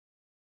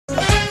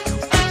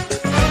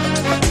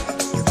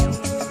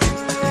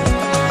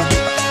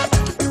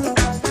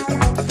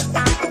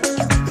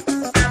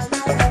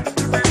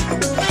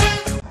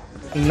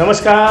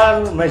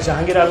नमस्कार, मैं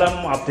जहांगीर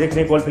आलम। आप देख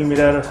रहे हैं CoalField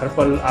MirroR, हर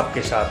पल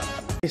आपके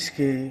साथ। देश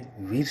के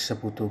वीर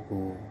सपूतों को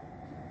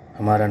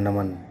हमारा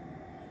नमन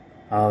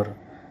और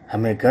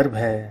हमें गर्व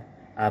है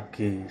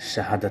आपकी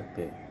शहादत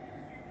पे।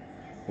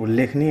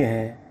 उल्लेखनीय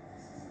है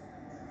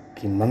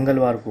कि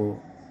मंगलवार को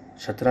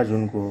 17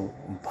 जून को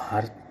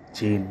भारत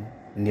चीन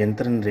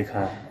नियंत्रण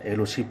रेखा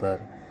LOC पर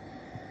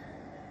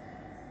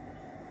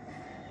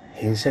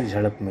हिंसक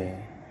झड़प में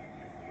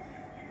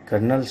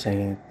कर्नल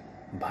सहित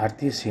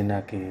भारतीय सेना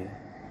के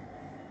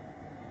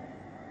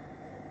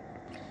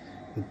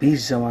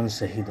 20 जवान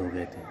शहीद हो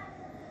गए थे।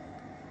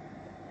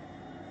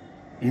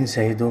 इन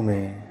शहीदों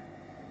में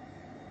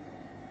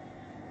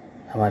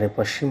हमारे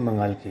पश्चिम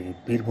बंगाल के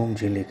बीरभूम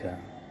जिले का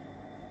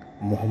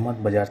मोहम्मद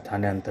बाजार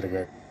थाने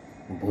अंतर्गत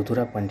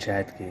भूतुरा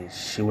पंचायत के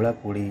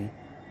शिवड़ापुड़ी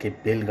के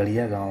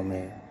बेलगड़िया गांव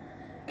में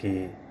के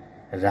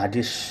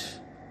राजेश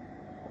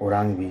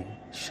ओरांग भी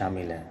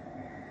शामिल हैं।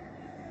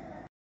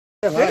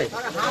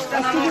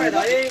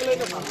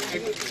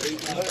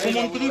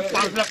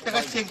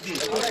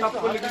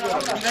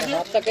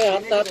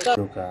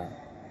 का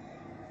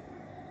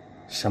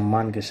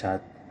सम्मान के साथ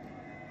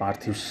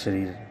पार्थिव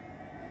शरीर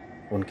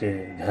उनके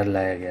घर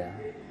लाया गया,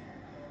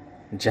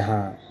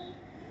 जहां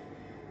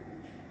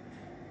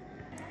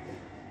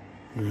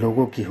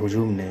लोगों की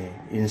हुजूम ने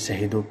इन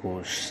शहीदों को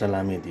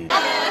सलामी दी।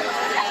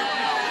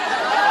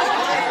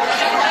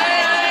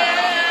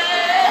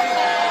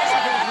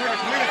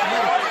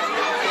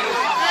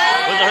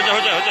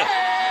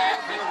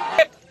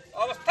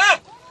 अवस्था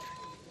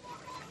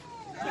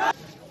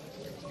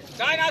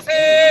चाइना से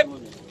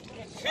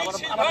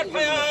सिल्वर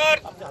फायर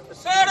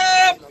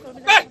सौरभ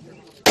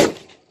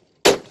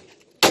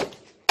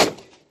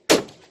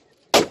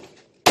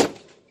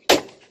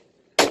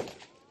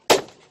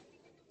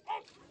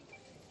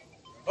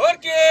और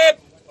के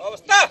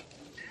अवस्था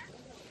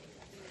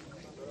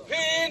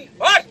फिन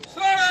भर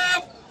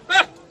सौरभ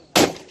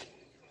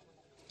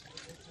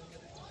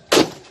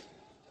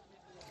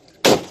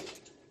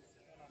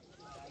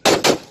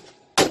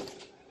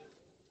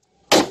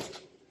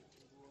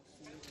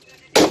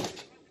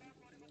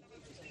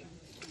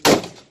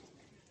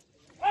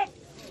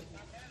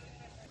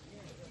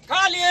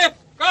खाली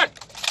कट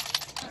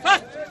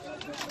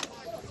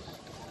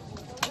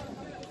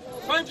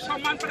स्वयं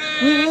सम्मान पड़े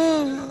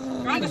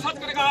कांधे साथ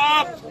करेगा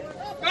आप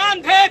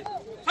कांधे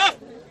साथ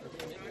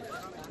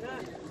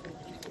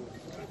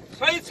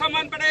स्वयं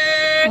सम्मान पड़े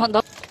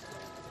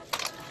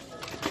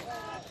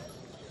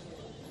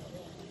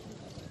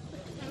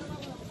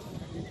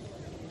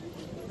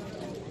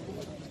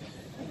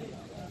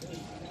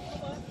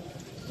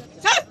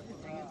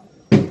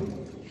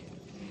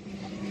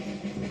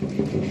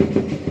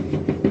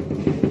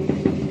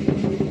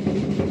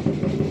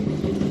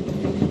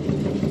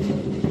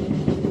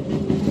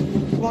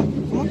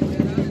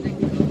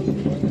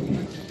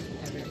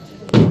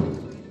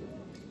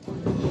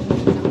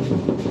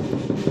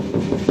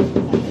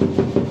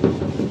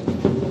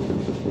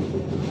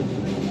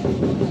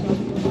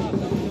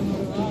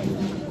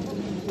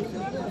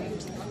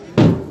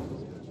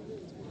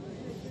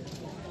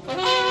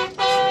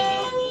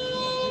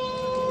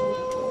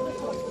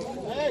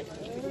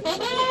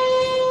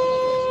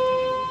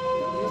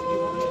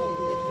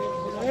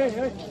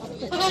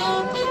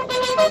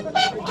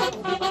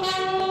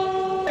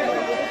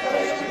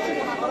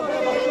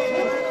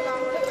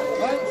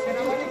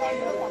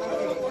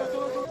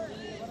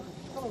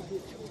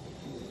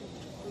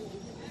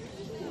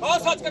और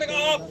सच करेगा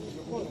आप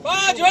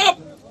बाजू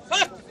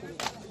सच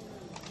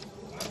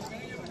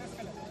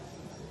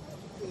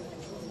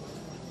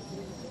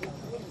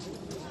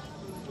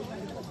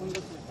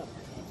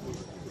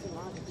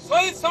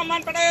सोई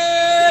सम्मान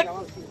पटेल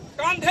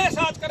कंधे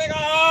साथ करेगा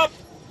आप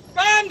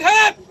कंधे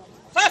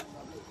सच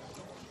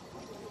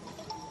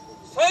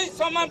सोई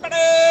सम्मान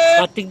पटेल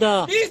कार्तिक दा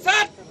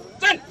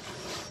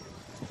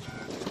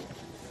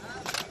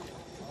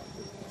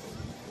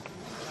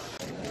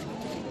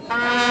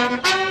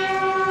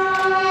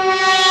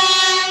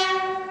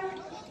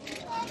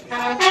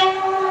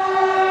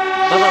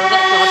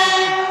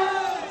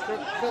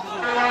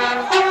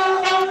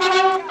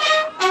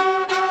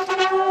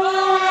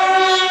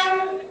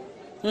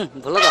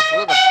चल भला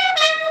था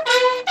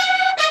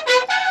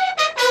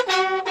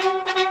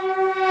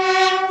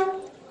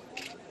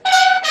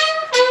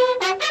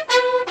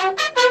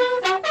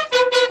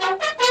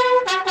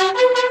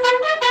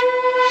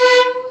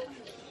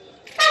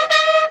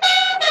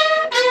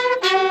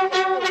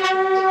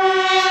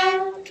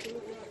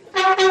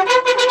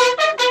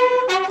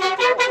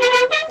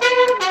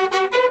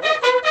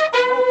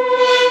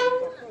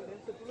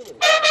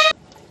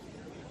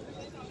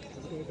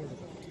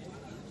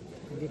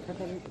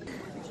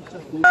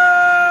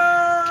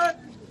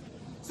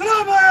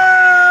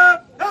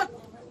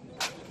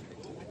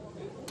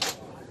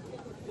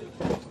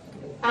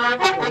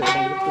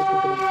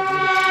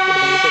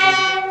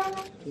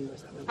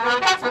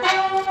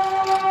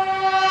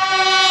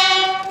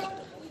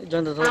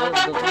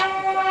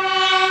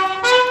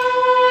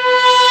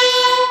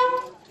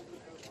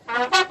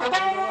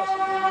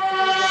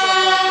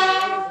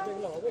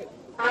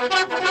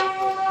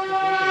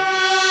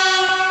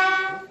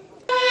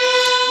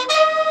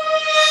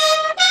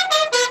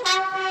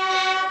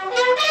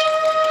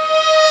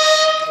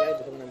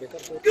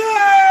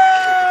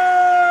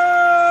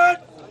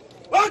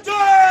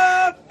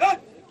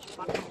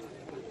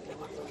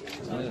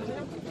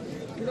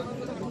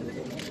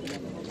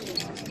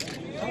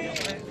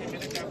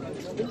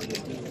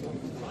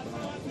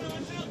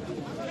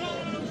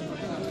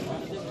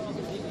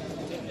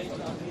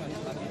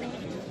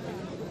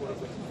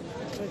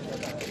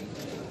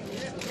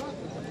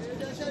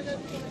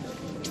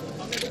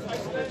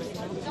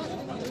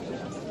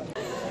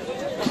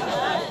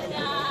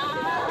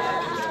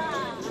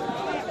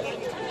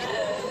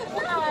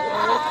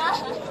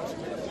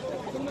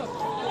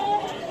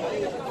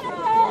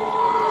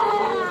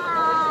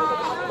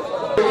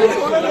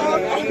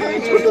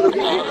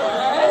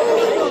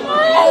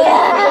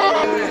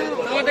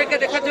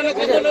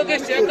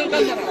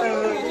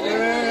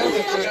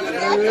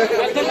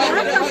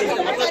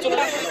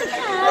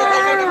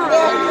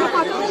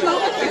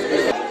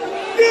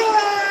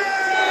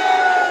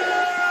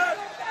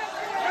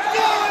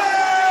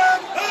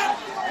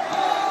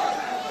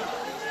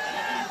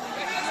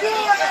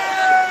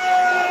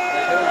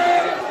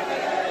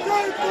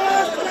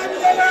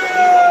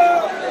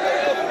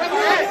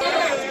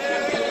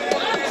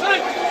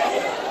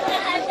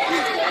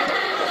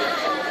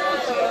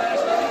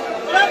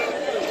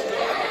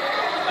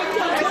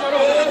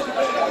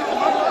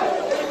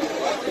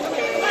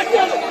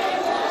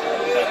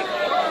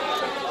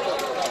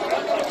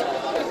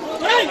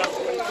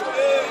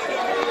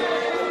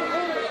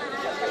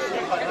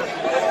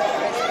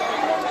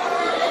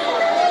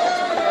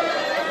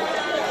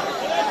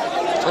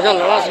अच्छा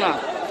लड़ास ना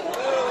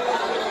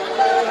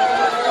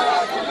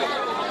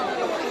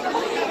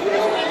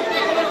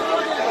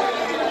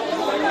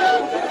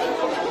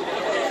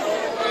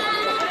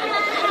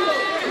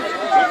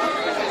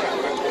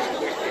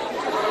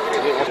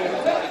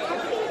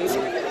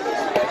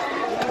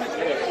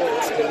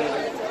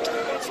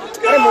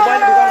अरे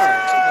मोबाइल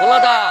बोला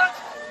था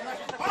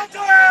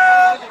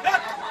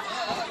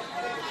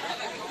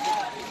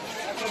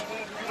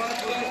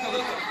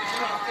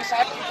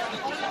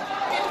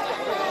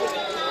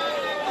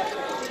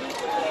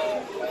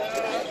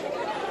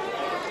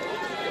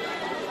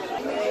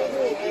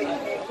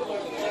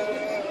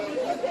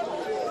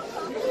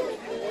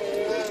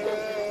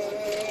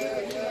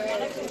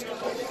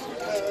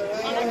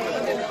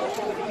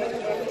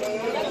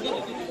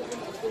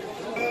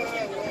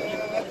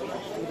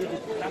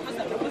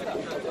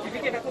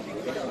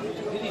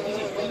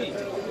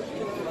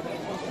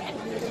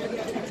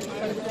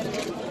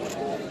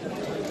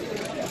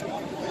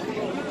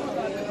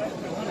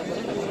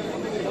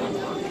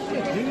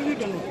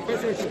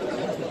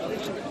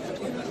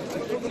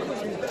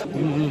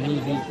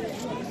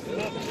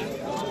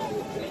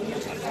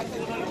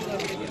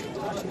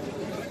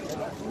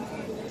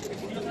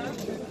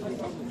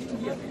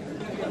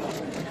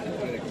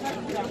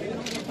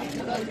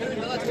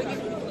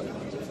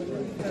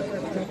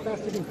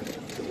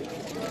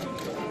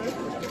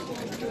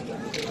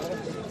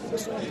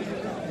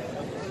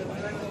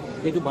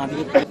देखो बांध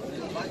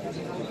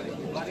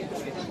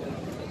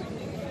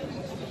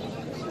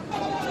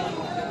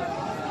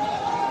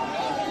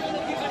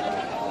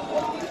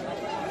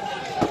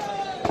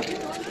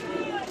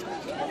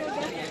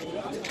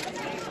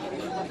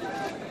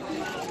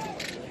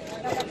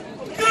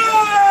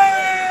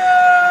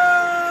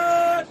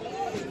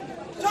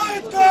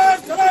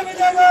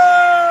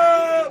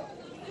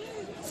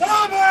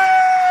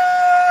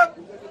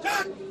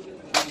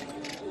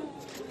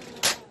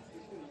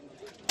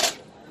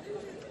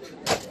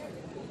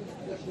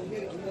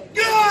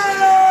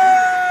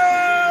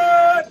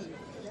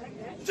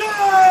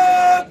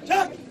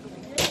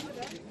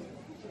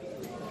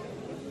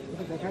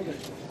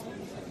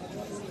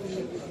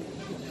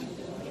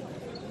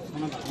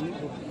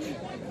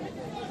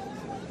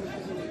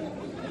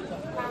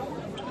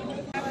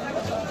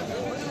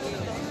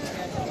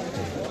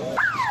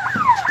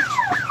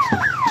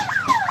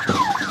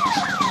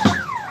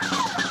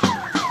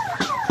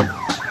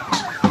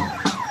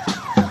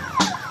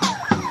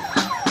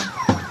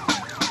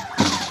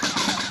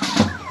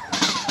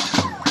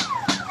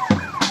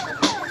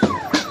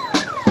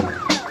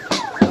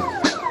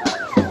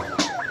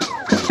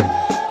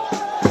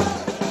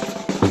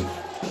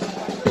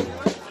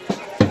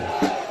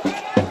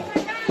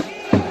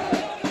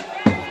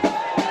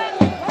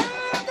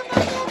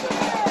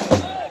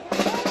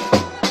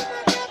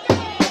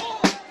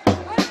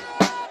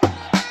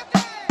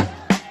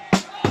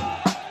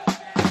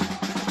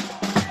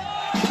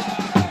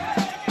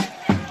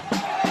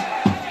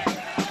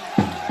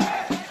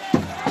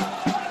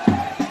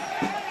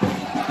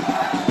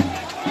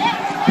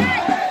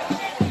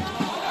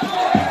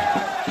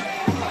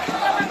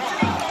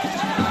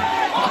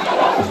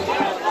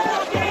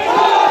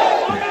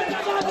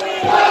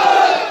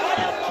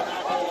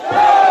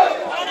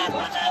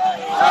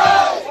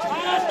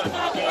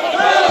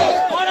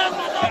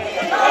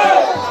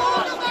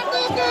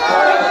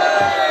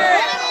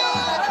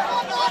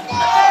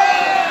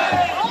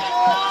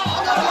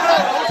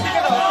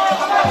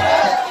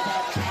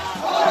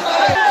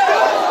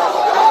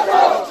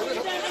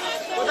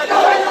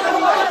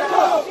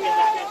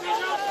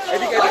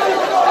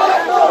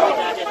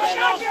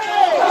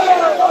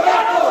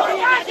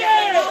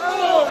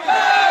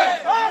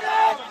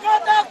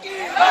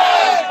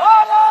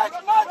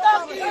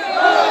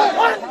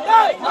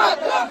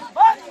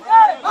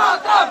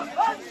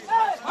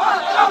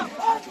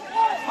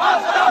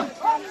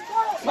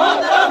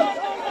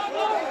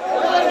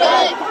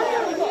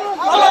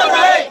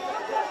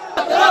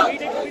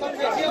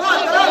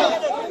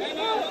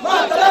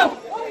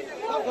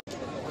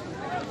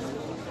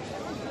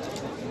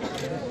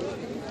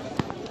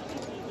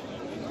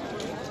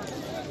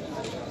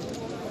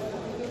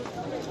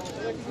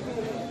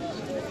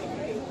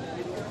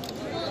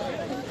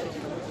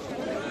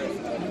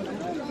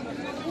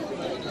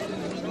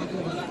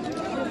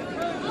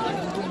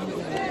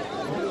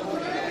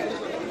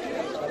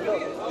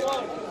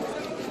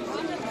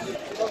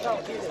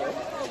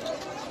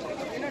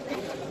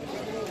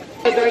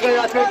জায়গায়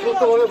আছে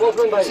সুস্থভাবে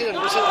বসবেন ভাই,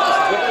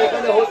 যেটা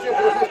এখানে হচ্ছে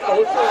প্রসেসটা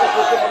হচ্ছে ওটা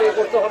সুস্থভাবে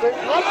করতে হবে।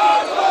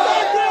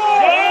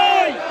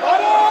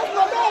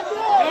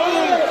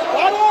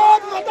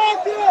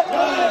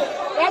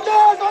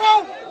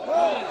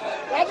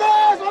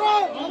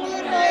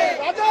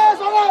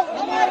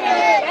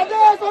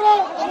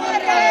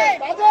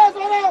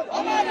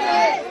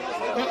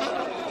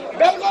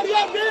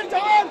 बेलगड़िया वीर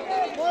जवान,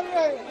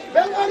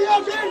 बेलगड़िया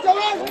वीर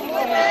जवान,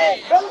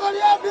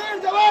 बेलगड़िया वीर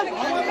जवान।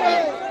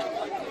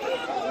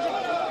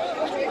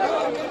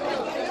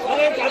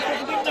 अरे काट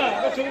के ना,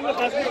 मैं छुरी में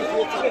काट के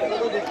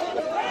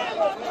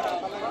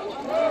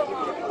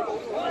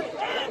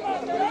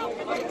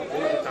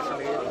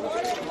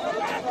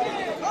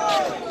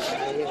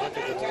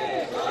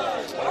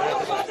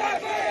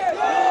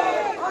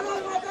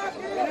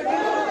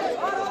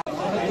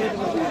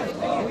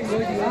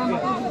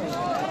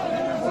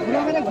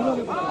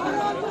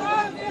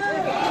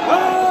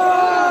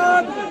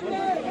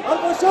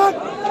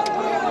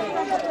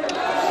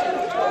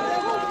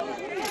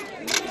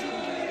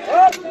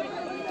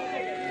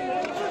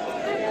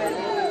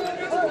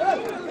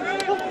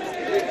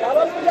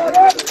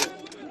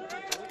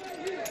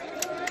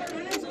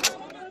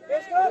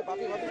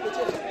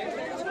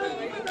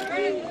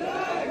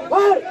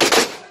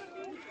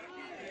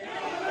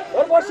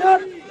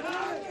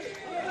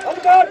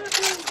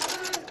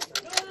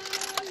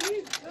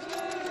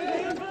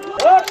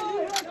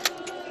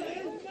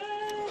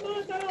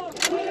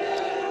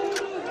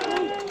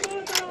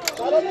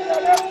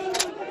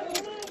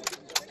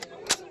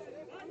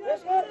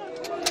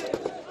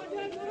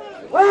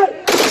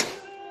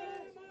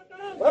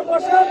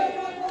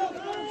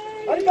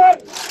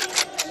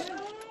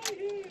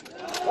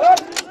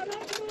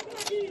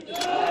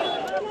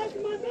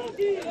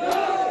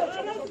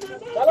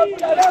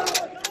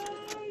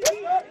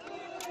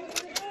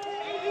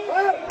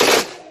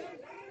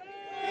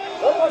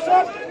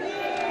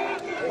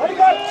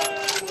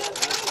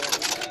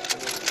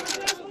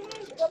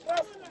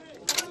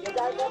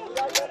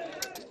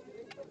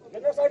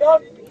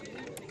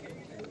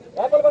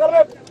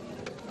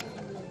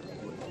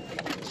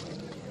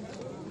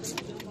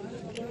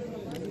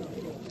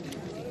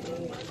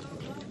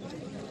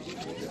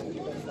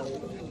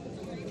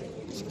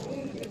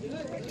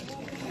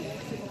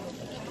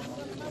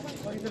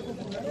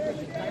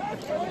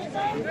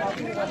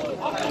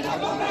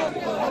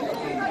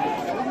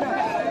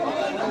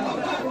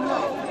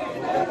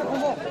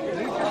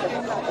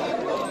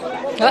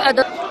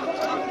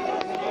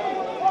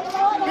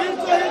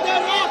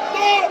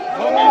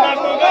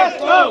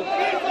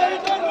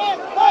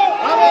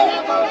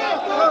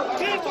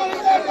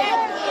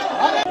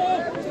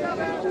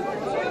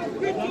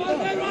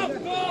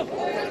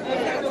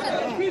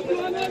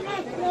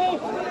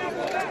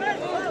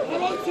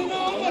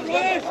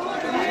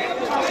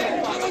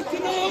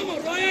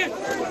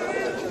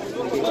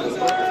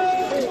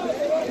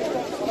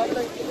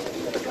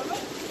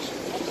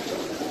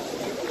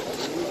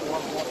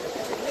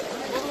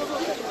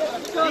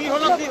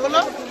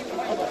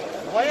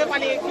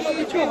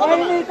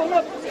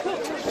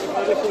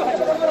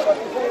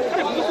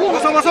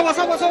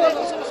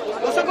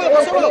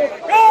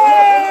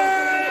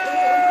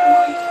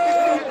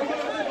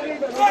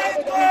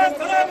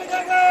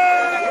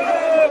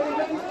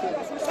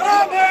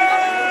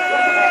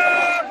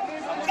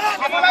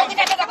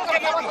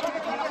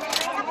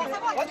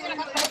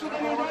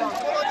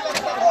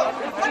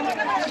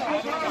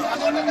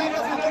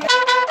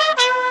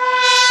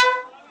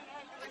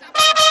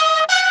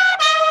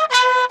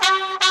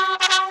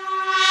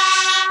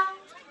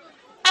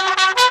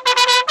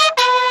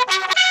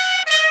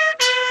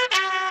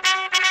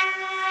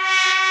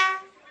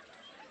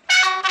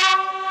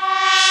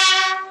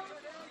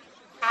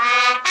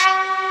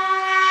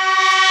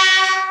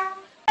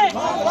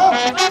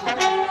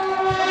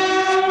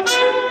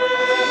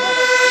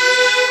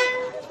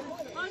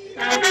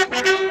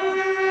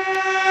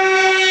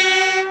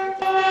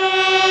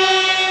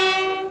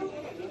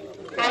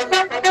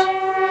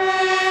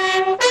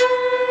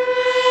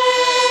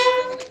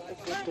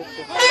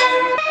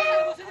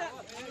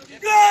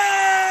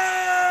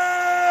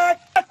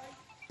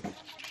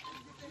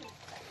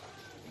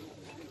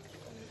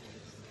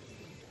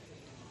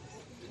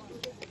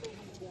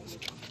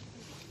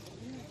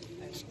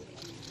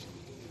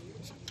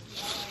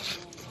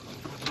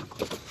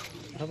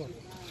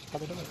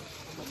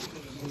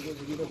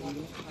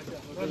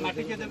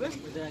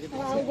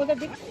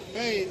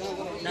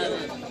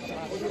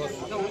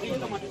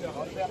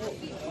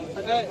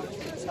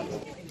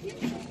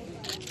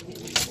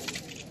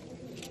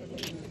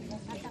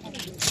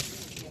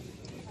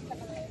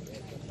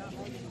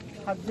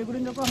खाद्य गुड़ी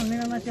लोग हमने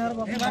ना चार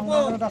बाबू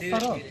रास्ता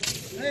रो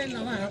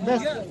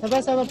बस सब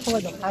सब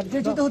खोज दो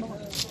खाद्य जी तो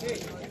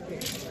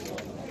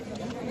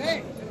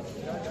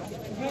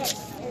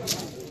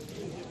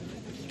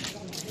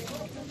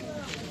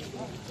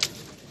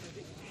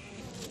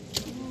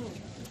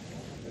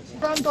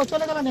काम तो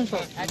चले गला नहीं तो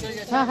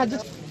हां खाद्य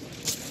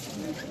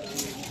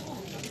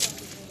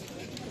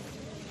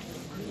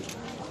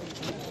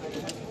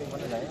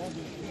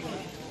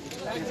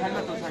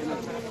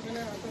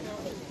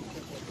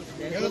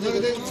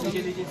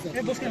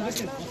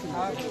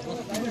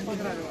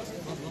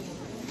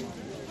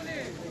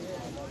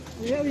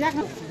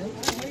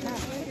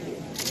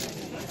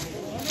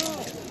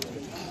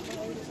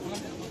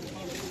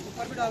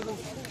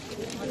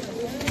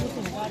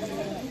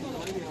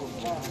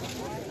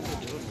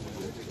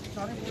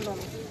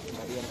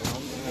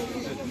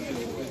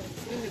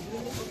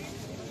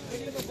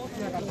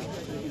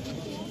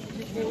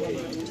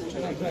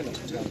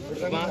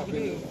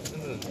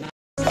ना